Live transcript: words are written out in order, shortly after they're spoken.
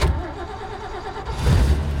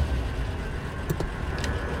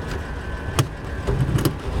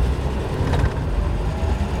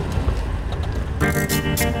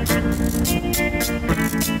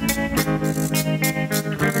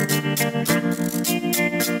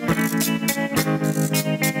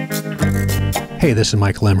Hey, this is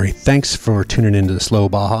Michael Emery. Thanks for tuning into the Slow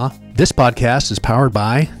Baja. This podcast is powered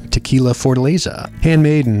by Tequila Fortaleza,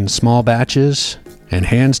 handmade in small batches, and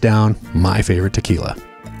hands down, my favorite tequila.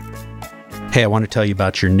 Hey, I want to tell you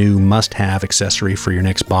about your new must-have accessory for your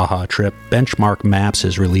next Baja trip. Benchmark Maps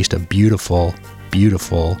has released a beautiful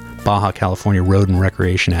Baja California Road and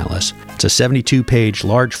Recreation Atlas. It's a 72-page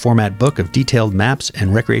large format book of detailed maps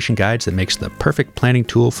and recreation guides that makes the perfect planning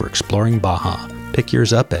tool for exploring Baja. Pick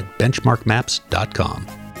yours up at benchmarkmaps.com.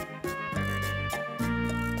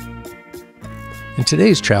 In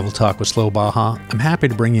today's Travel Talk with Slow Baja, I'm happy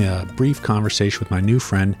to bring you a brief conversation with my new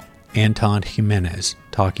friend, Anton Jimenez,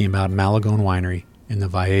 talking about Malagon Winery in the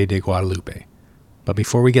Valle de Guadalupe. But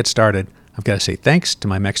before we get started, I've got to say thanks to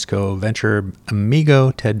my Mexico venture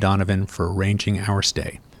amigo Ted Donovan for arranging our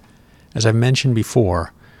stay. As I've mentioned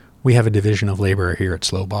before, we have a division of labor here at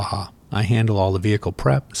Slow Baja. I handle all the vehicle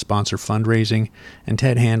prep, sponsor fundraising, and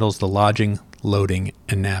Ted handles the lodging, loading,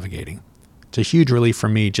 and navigating. It's a huge relief for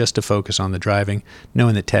me just to focus on the driving,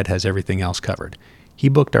 knowing that Ted has everything else covered. He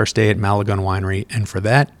booked our stay at Malagon Winery, and for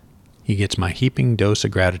that, he gets my heaping dose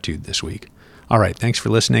of gratitude this week. All right, thanks for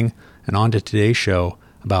listening, and on to today's show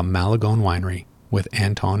about Malagon Winery with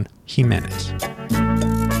Anton Jimenez.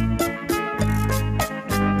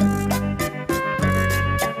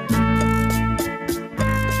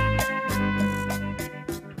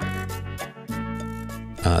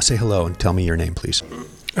 Say hello and tell me your name, please.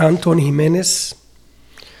 Anton Jimenez.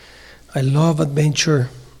 I love adventure.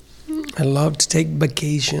 I love to take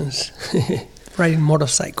vacations, riding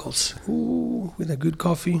motorcycles, with a good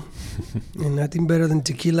coffee, and nothing better than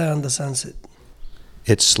tequila and the sunset.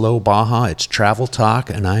 It's Slow Baja, it's Travel Talk,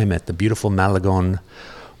 and I am at the beautiful Malagon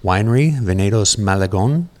Winery, Venedos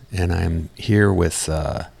Malagon, and I'm here with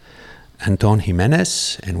Anton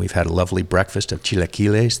Jimenez, and we've had a lovely breakfast of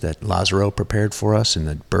chilaquiles that Lazaro prepared for us, and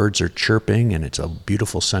the birds are chirping, and it's a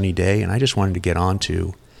beautiful sunny day, and I just wanted to get on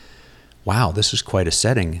to, wow, this is quite a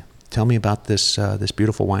setting. Tell me about this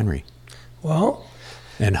beautiful winery. Well,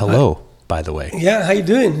 and hello, by the way. Yeah, how you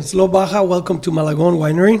doing? It's Slow Baja. Welcome to Malagon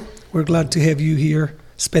Winery. We're glad to have you here,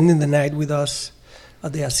 spending the night with us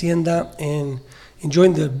at the Hacienda and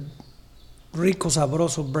enjoying the rico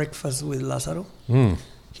sabroso breakfast with Lazaro.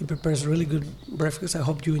 He prepares really good breakfast. I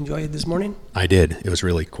hope you enjoy it this morning. I did. It was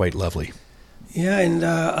really quite lovely. Yeah, and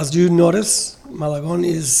as you notice, Malagon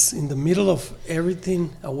is in the middle of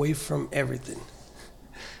everything, away from everything,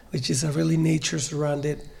 which is a really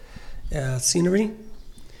nature-surrounded scenery.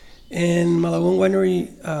 And Malagon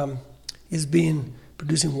Winery is been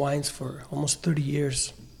producing wines for almost 30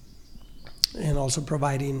 years and also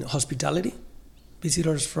providing hospitality,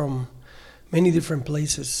 visitors from many different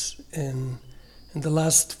places. And in the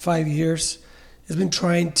last 5 years, it's been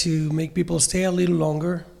trying to make people stay a little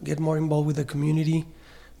longer, get more involved with the community,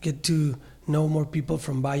 get to know more people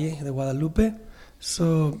from Valle de Guadalupe.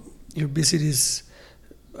 So your visit is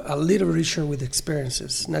a little richer with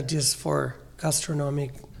experiences, not just for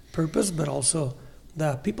gastronomic purpose, but also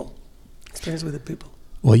the people, experience with the people.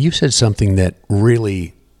 Well, you said something that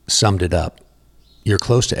really summed it up. You're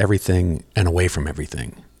close to everything and away from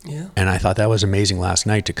everything. Yeah. And I thought that was amazing last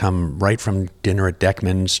night to come right from dinner at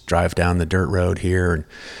Deckman's, drive down the dirt road here and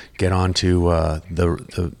get onto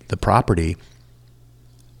the property.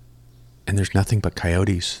 And there's nothing but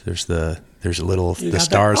coyotes. There's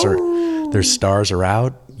stars are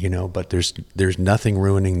out, but there's nothing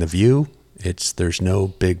ruining the view. There's no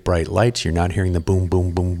big bright lights. You're not hearing the boom,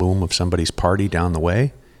 boom, boom, boom of somebody's party down the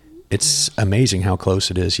way. It's amazing how close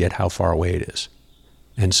it is, yet how far away it is.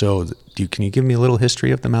 And so, can you give me a little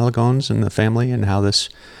history of the Malagons and the family and how this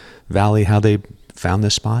valley, how they found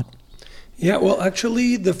this spot? Yeah, well,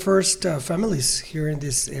 actually, the first families here in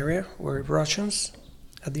this area were Russians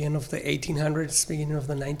at the end of the 1800s, beginning of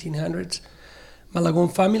the 1900s. Malagon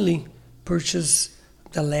family purchased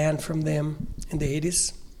the land from them in the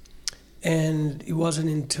 80s. And it wasn't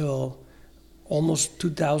until almost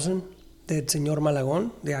 2000 that Señor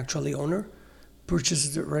Malagon, the actual owner,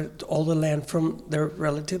 purchased all the land from their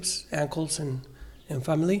relatives, uncles and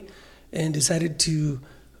family, and decided to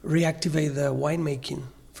reactivate the winemaking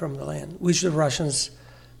from the land, which the Russians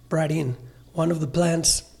brought in. One of the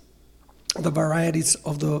plants, the varieties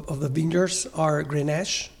of the vineyards are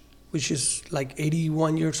Grenache, which is like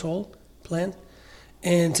 81 years old plant,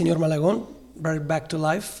 and Señor Malagon brought it back to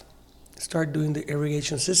life, started doing the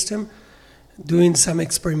irrigation system, doing some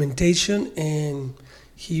experimentation, and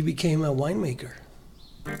he became a winemaker.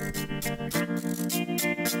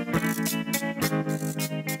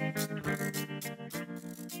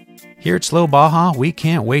 Here at Slow Baja, we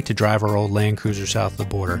can't wait to drive our old Land Cruiser south of the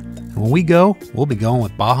border. And when we go, we'll be going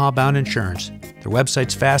with Baja Bound Insurance. Their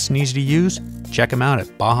website's fast and easy to use. Check them out at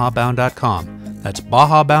bajabound.com. That's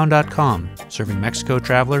bajabound.com, serving Mexico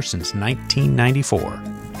travelers since 1994.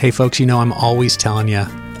 Hey folks, you know I'm always telling you,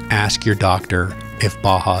 ask your doctor if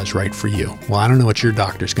Baja is right for you. Well, I don't know what your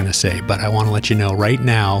doctor's going to say, but I want to let you know right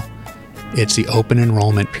now, it's the open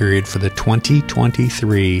enrollment period for the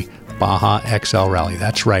 2023 Baja XL Rally.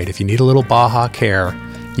 That's right. If you need a little Baja care,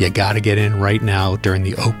 you got to get in right now during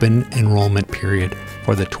the open enrollment period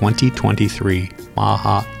for the 2023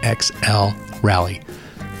 Baja XL Rally.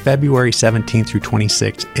 February 17th through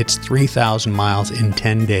 26th, it's 3,000 miles in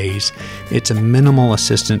 10 days. It's a minimal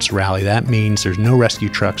assistance rally. That means there's no rescue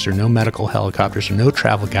trucks or no medical helicopters or no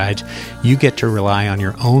travel guides. You get to rely on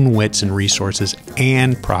your own wits and resources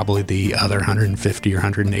and probably the other 150 or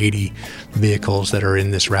 180 vehicles that are in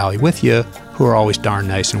this rally with you, who are always darn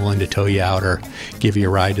nice and willing to tow you out or give you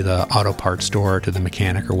a ride to the auto parts store or to the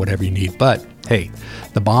mechanic or whatever you need. But hey,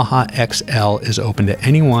 the Baja XL is open to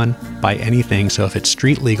anyone by anything, so if it's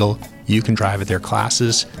street legal, you can drive at their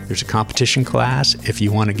classes. There's a competition class if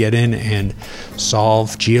you want to get in and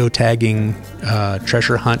solve geotagging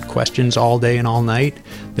treasure hunt questions all day and all night.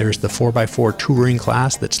 There's the 4x4 touring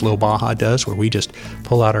class that Slow Baja does, where we just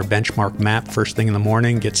pull out our benchmark map first thing in the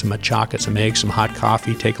morning, get some machaca, some eggs, some hot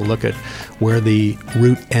coffee, take a look at where the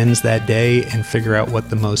route ends that day, and figure out what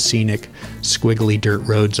the most scenic, squiggly dirt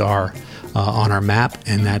roads are on our map,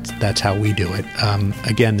 and that's how we do it.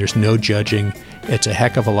 Again, there's no judging. It's a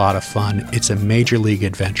heck of a lot of fun. It's a major league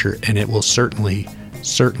adventure, and it will certainly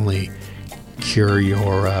cure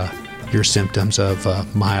your symptoms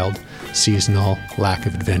of mild seasonal lack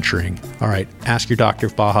of adventuring. All right, ask your doctor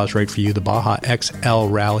if Baja is right for you. The Baja XL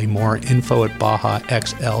Rally. More info at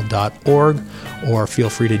bajaxl.org, or feel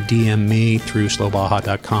free to DM me through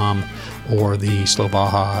slowbaja.com or the Slow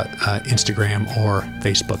Baja Instagram or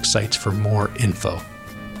Facebook sites for more info.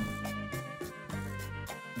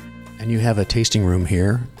 And you have a tasting room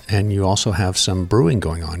here, and you also have some brewing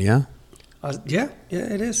going on, yeah? Yeah,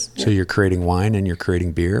 it is. So you're creating wine and you're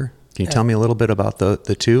creating beer. Can you tell me a little bit about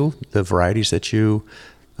the two, the varieties that you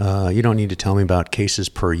don't need to tell me about cases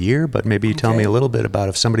per year, but maybe you tell me a little bit about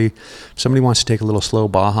if somebody wants to take a little Slow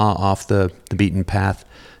Baja off the beaten path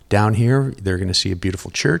down here, they're going to see a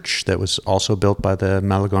beautiful church that was also built by the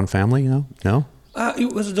Malagon family, No?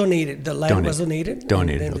 It was donated. The land was donated.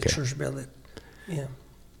 Donated, and then okay. The church built it. Yeah.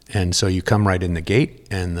 And so you come right in the gate,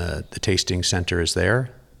 and the tasting center is there.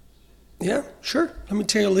 Yeah, sure. Let me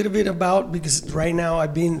tell you a little bit about, because right now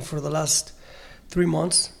I've been for the last 3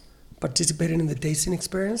 months participating in the tasting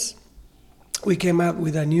experience. We came out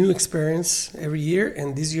with a new experience every year,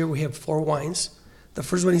 and this year we have 4 wines. The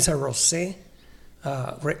first one is a rosé,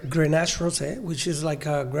 Grenache rosé, which is like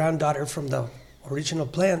a granddaughter from the original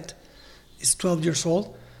plant. It's 12 years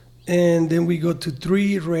old. And then we go to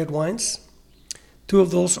 3 red wines. 2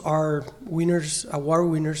 of those are award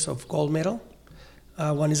winners of gold medal.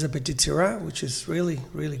 One is a Petit Syrah, which is really,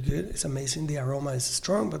 really good. It's amazing. The aroma is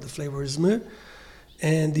strong, but the flavor is smooth.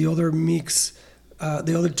 And the other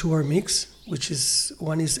 2 are mixed, which is,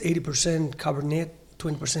 one is 80% Cabernet,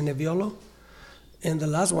 20% Nebbiolo. And the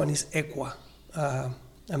last one is Equa,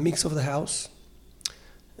 a mix of the house.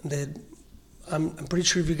 That I'm pretty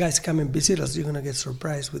sure if you guys come and visit us, you're going to get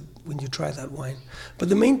surprised when you try that wine. But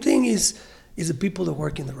the main thing is the people that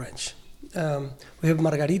work in the ranch. We have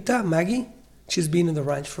Maggie. She's been in the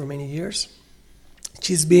ranch for many years.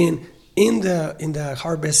 She's been in the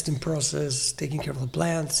harvesting process, taking care of the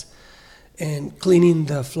plants and cleaning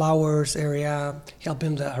the flowers area,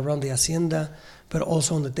 helping around the hacienda, but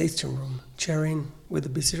also in the tasting room, sharing with the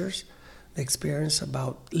visitors the experience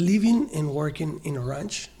about living and working in a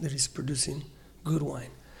ranch that is producing good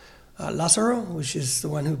wine. Lázaro, which is the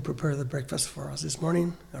one who prepared the breakfast for us this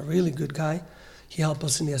morning, a really good guy. He helps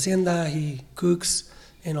us in the hacienda, he cooks,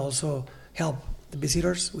 and also help the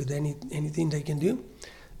visitors with anything they can do.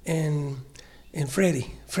 And Freddy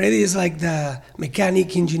is like the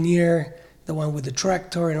mechanic engineer, the one with the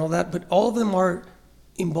tractor and all that, but all of them are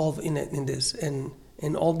involved in this, and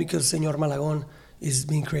all because Señor Malagon is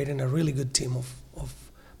being creating a really good team of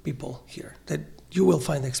people here that you will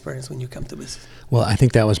find the experience when you come to visit. Well, I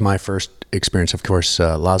think that was my first experience. Of course,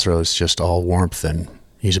 Lázaro is just all warmth, and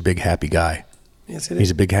he's a big happy guy. Yes, it is.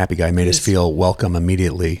 He's a big happy guy. Made us feel welcome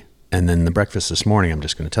immediately. And then the breakfast this morning, I'm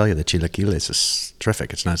just going to tell you, the chilaquiles is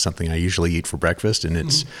terrific. It's not something I usually eat for breakfast,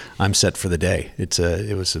 and I'm set for the day.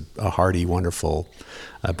 It was a hearty, wonderful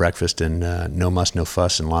breakfast, and no muss, no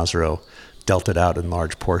fuss. And Lázaro dealt it out in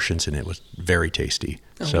large portions, and it was very tasty.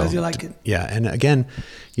 I'm glad you like it. Yeah, and again,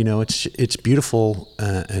 it's beautiful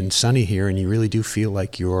and sunny here, and you really do feel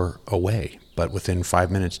like you're away. But within 5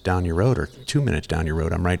 minutes down your road or 2 minutes down your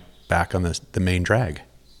road, I'm right back on the main drag.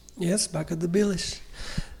 Yes, back at the village.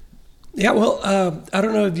 Yeah, well, I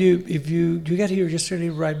don't know if you got here yesterday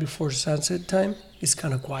right before sunset time. It's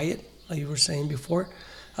kind of quiet, like you were saying before.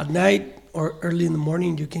 At night or early in the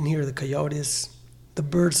morning, you can hear the coyotes. The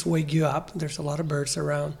birds wake you up. There's a lot of birds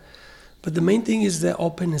around. But the main thing is the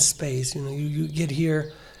open space. You know, you get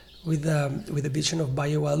here with a vision of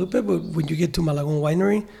Valle Guadalupe, but when you get to Malagon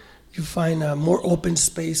Winery, you find a more open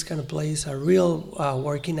space kind of place, a real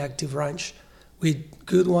working active ranch with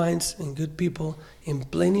good wines and good people and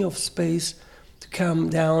plenty of space to come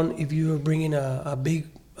down if you are bringing a big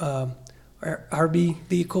RV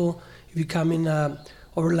vehicle, if you come in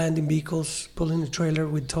overlanding vehicles, pulling a trailer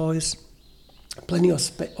with toys, plenty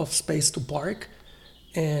of space to park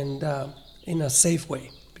and in a safe way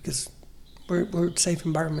because we're a safe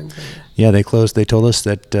environment. Yeah, they closed. They told us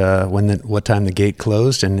that what time the gate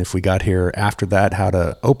closed, and if we got here after that, how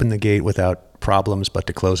to open the gate without problems, but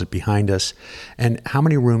to close it behind us. And how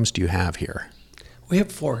many rooms do you have here? We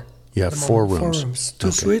have 4. You have 4 rooms. 4 rooms,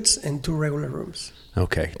 2 suites and 2 regular rooms.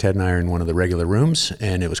 Okay, Ted and I are in one of the regular rooms,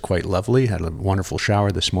 and it was quite lovely. Had a wonderful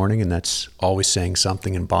shower this morning, and that's always saying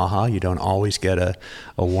something in Baja. You don't always get a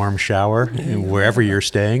warm shower wherever you're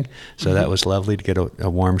staying, so that was lovely to get a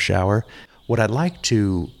warm shower. What I'd like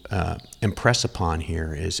to impress upon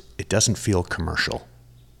here is it doesn't feel commercial.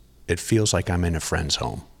 It feels like I'm in a friend's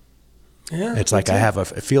home. Yeah, it's like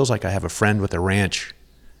it feels like I have a friend with a ranch,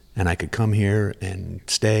 and I could come here and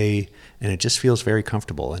stay, and it just feels very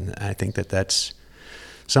comfortable. And I think that's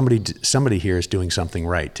somebody here is doing something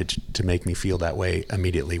right to make me feel that way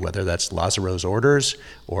immediately, whether that's Lazaro's orders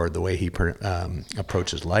or the way he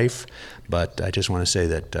approaches life. But I just want to say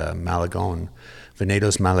that Malagon,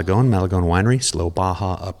 Venedos Malagon Winery, Slow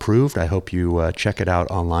Baja approved. I hope you check it out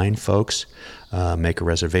online, folks. Make a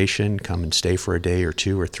reservation, come and stay for a day or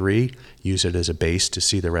 2 or 3. Use it as a base to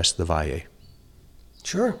see the rest of the Valle.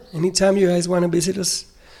 Sure. Anytime you guys want to visit us,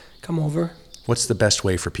 come over. What's the best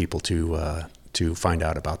way for people to find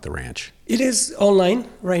out about the ranch? It is online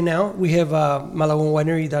right now. We have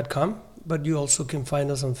malagonwinery.com, but you also can find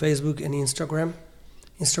us on Facebook and Instagram.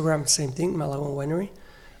 Instagram, same thing, Malagon Winery.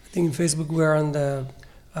 I think in Facebook we're on the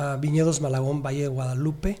Viñedos Malagon Valle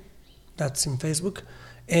Guadalupe. That's in Facebook.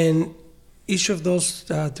 And each of those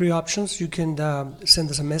 3 options, you can send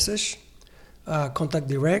us a message, contact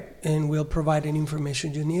direct, and we'll provide any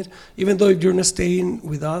information you need. Even though if you're not staying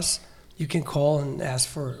with us, you can call and ask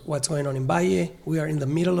for what's going on in Valle. We are in the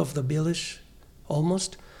middle of the village,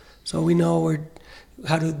 almost. So we know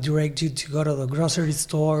how to direct you to go to the grocery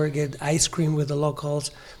store, get ice cream with the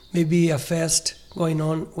locals, maybe a fest going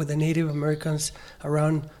on with the Native Americans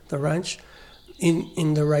around the ranch.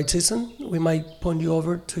 In the right season, we might point you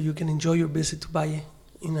over so you can enjoy your visit to Valle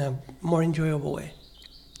in a more enjoyable way.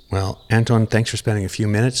 Well, Anton, thanks for spending a few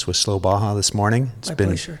minutes with Slow Baja this morning. My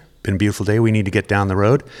pleasure. Been a beautiful day. We need to get down the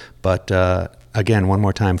road. But again, one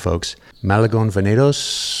more time, folks. Malagon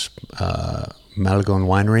Venedos, Malagon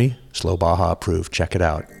Winery, Slow Baja approved. Check it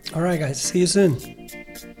out. All right, guys. See you soon.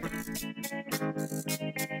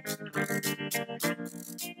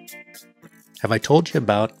 Have I told you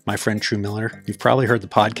about my friend True Miller? You've probably heard the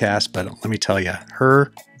podcast, but let me tell you,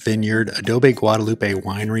 her vineyard, Adobe Guadalupe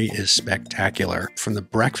Winery, is spectacular. From the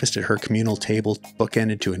breakfast at her communal table,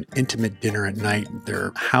 bookended to an intimate dinner at night,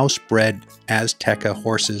 their house-bred Azteca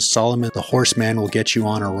horses, Solomon the horseman, will get you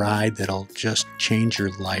on a ride that'll just change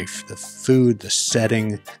your life. The food, the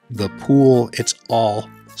setting, the pool, it's all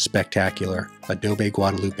spectacular.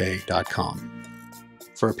 AdobeGuadalupe.com.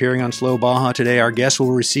 For appearing on Slow Baja today, our guest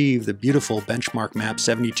will receive the beautiful Benchmark Map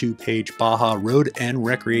 72-page Baja Road and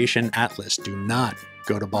Recreation Atlas. Do not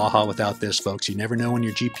go to Baja without this, folks. You never know when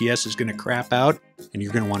your GPS is going to crap out, and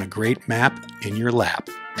you're going to want a great map in your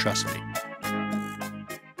lap. Trust me.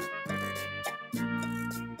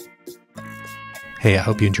 Hey, I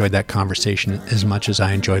hope you enjoyed that conversation as much as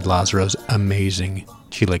I enjoyed Lazaro's amazing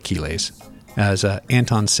chilaquiles. As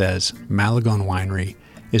Anton says, Malagon Winery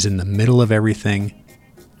is in the middle of everything,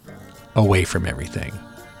 away from everything.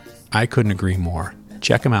 I couldn't agree more.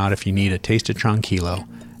 Check them out if you need a taste of tranquilo,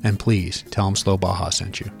 and please tell them Slow Baja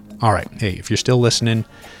sent you. All right, hey, if you're still listening,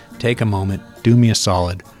 take a moment, do me a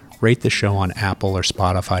solid, rate the show on Apple or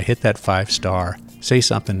Spotify, hit that 5-star, say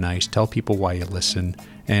something nice, tell people why you listen,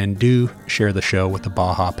 and do share the show with a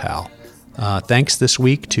Baja pal. Thanks this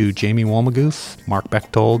week to Jamie Wolmagoof, Mark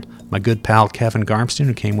Bechtold, my good pal Kevin Garmston,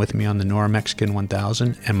 who came with me on the Nora Mexican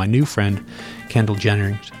 1000, and my new friend Kendall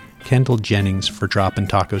Jennings for dropping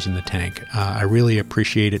tacos in the tank. I really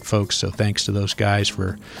appreciate it, folks, so thanks to those guys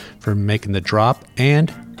for making the drop.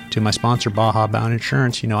 And to my sponsor, Baja Bound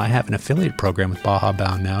Insurance. You know, I have an affiliate program with Baja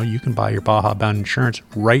Bound now. You can buy your Baja Bound insurance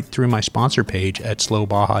right through my sponsor page at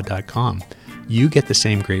slowbaja.com. You get the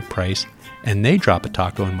same great price, and they drop a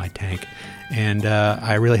taco in my tank. And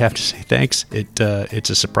I really have to say thanks. It's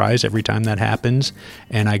a surprise every time that happens,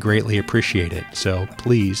 and I greatly appreciate it. So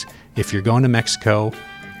please, if you're going to Mexico,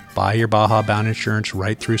 buy your Baja Bound insurance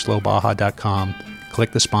right through slowbaja.com.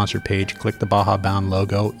 Click the sponsor page, click the Baja Bound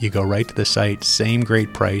logo. You go right to the site, same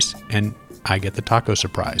great price, and I get the taco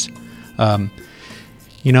surprise.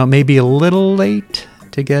 You know, it may be a little late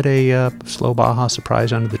to get a Slow Baja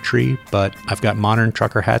surprise under the tree, but I've got modern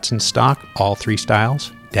trucker hats in stock, all 3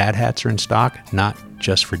 styles. Dad hats are in stock, not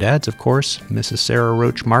just for dads, of course. Mrs. Sarah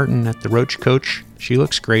Roach Martin at the Roach Coach, she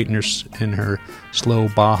looks great in her Slow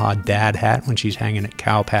Baja dad hat when she's hanging at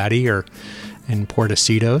Cow Patty or in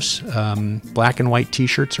Puertecitos. Black and white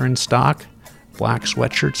t-shirts are in stock. Black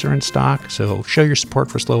sweatshirts are in stock. So show your support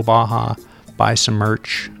for Slow Baja. Buy some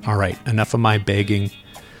merch. All right, enough of my begging.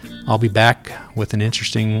 I'll be back with an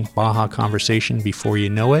interesting Baja conversation before you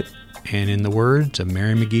know it. And in the words of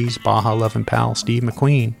Mary McGee's Baja loving pal Steve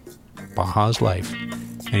McQueen, Baja's life.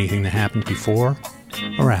 Anything that happens before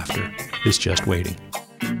or after is just waiting.